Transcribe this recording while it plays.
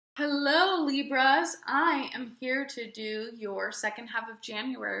Hello, Libras. I am here to do your second half of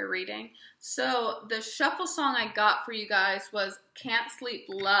January reading. So, the shuffle song I got for you guys was Can't Sleep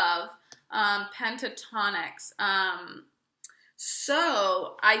Love, Pentatonics.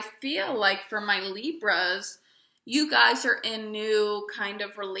 So, I feel like for my Libras, you guys are in new kind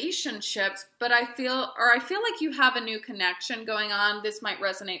of relationships, but I feel like you have a new connection going on. This might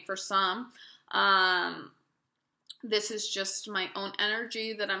resonate for some. Um, this is just my own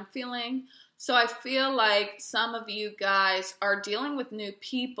energy that I'm feeling. So I feel like some of you guys are dealing with new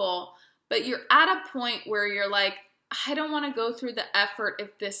people, but you're at a point where you're like, I don't want to go through the effort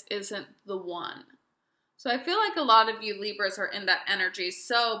if this isn't the one. So I feel like a lot of you Libras are in that energy.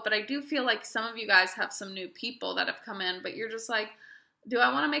 But I do feel like some of you guys have some new people that have come in, but you're just like, do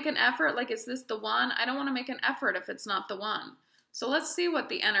I want to make an effort? Like, is this the one? I don't want to make an effort if it's not the one. So let's see what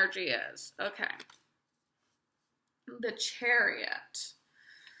the energy is. Okay. The Chariot.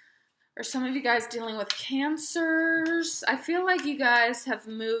 Are some of you guys dealing with cancers? I feel like you guys have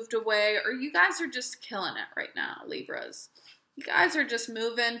moved away, or you guys are just killing it right now, Libras. You guys are just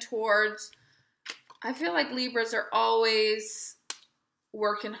moving towards, I feel like Libras are always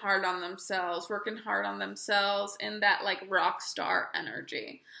working hard on themselves in that like rock star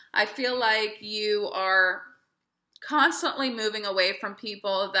energy. I feel like you are constantly moving away from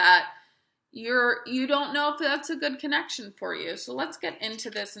people that you don't know if that's a good connection for you. So let's get into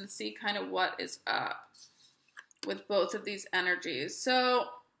this and see kind of what is up with both of these energies. So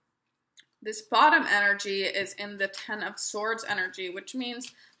this bottom energy is in the Ten of Swords energy, which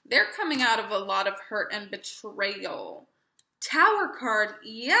means they're coming out of a lot of hurt and betrayal. Tower card,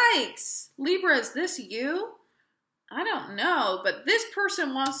 yikes. Libra, is this you? I don't know, but this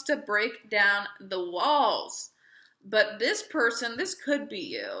person wants to break down the walls. But this person, this could be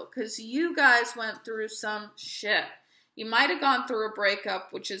you, because you guys went through some shit. You might have gone through a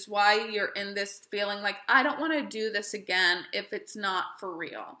breakup, which is why you're in this feeling like, I don't want to do this again if it's not for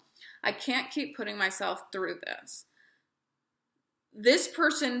real. I can't keep putting myself through this. This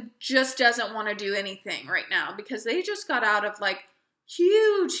person just doesn't want to do anything right now because they just got out of like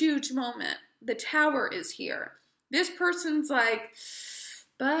huge moment. The Tower is here. This person's like,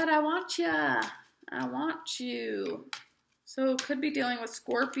 but I want ya. I want you. So could be dealing with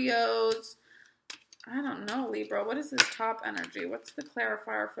Scorpios. I don't know, Libra. What is this top energy? What's the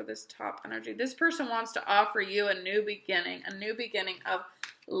clarifier for this top energy? This person wants to offer you a new beginning of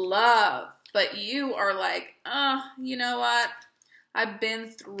love. But you are like, you know what? I've been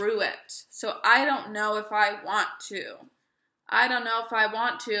through it. So I don't know if I want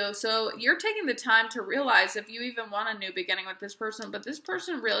to. So you're taking the time to realize if you even want a new beginning with this person, but this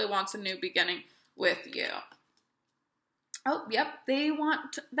person really wants a new beginning with you. Oh, yep, they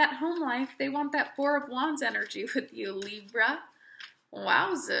want that home life. They want that Four of Wands energy with you, Libra.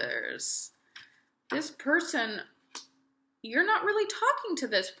 Wowzers. This person, you're not really talking to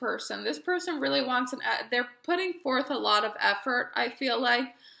this person. This person really wants they're putting forth a lot of effort, I feel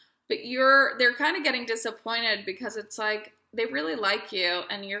like, but they're kind of getting disappointed because it's like they really like you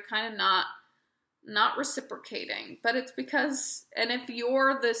and you're kind of not reciprocating. But it's because, and if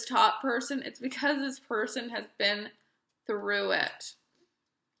you're this top person, it's because this person has been through it.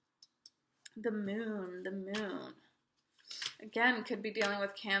 The moon. Again, could be dealing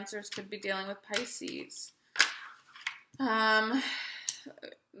with Cancers, could be dealing with Pisces.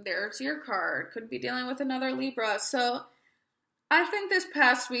 There's your card. Could be dealing with another Libra. So I think this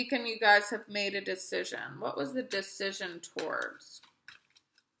past weekend you guys have made a decision. What was the decision towards?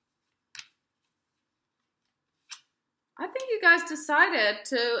 I think you guys decided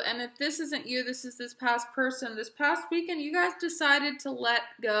to, and if this isn't you, this is this past person. This past weekend, you guys decided to let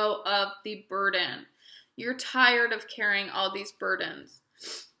go of the burden. You're tired of carrying all these burdens.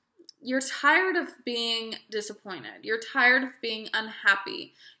 You're tired of being disappointed. You're tired of being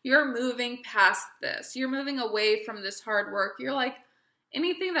unhappy. You're moving past this. You're moving away from this hard work. You're like,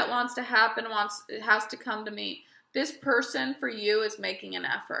 anything that wants to happen, it has to come to me. This person for you is making an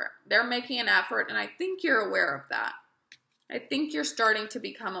effort. They're making an effort, and I think you're aware of that. I think you're starting to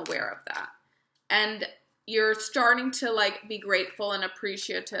become aware of that. And you're starting to like be grateful and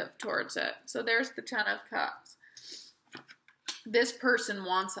appreciative towards it. So there's the Ten of Cups. This person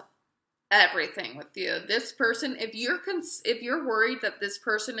wants everything with you. This person, if you're worried that this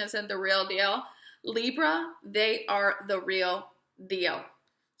person isn't the real deal, Libra, they are the real deal.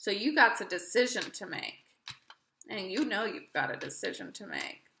 So you got a decision to make. And you know you've got a decision to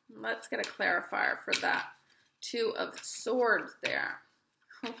make. Let's get a clarifier for that. Two of Swords there.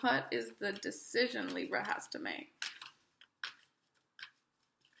 What is the decision Libra has to make?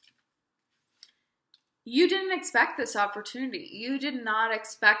 You didn't expect this opportunity. You did not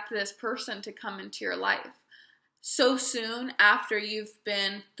expect this person to come into your life so soon after you've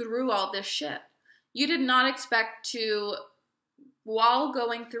been through all this shit. You did not expect to, while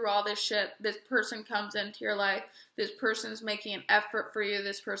going through all this shit, this person comes into your life. This person's making an effort for you.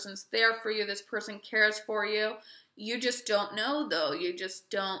 This person's there for you. This person cares for you. You just don't know, though. You just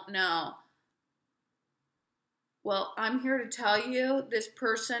don't know. Well, I'm here to tell you this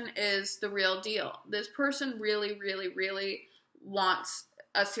person is the real deal. This person really, really, really wants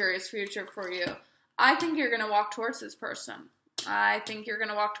a serious future for you. I think you're going to walk towards this person. I think you're going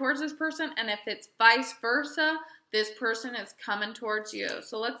to walk towards this person, and if it's vice versa, this person is coming towards you.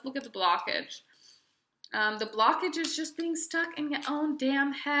 So let's look at the blockage. The blockage is just being stuck in your own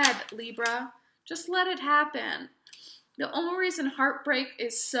damn head, Libra. Just let it happen. The only reason heartbreak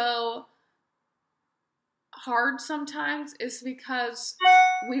is so hard sometimes is because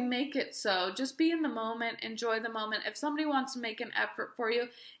we make it so. Just be in the moment, enjoy the moment. If somebody wants to make an effort for you,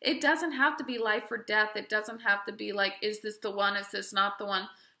 it doesn't have to be life or death. It doesn't have to be like, is this the one, is this not the one?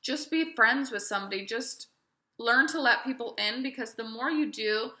 Just be friends with somebody. Just learn to let people in, because the more you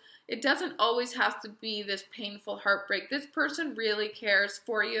do, it doesn't always have to be this painful heartbreak. This person really cares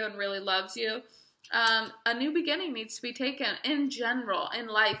for you and really loves you. A new beginning needs to be taken in general in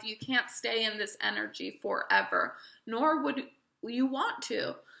life. You can't stay in this energy forever, nor would you want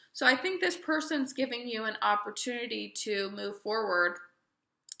to. So I think this person's giving you an opportunity to move forward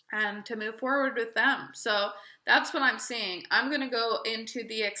and to move forward with them. So that's what I'm seeing. I'm going to go into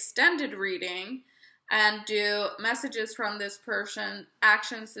the extended reading and do messages from this person,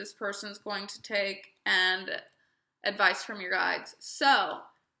 actions this person's going to take, and advice from your guides. So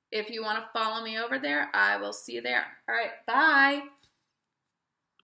if you want to follow me over there, I will see you there. All right, bye.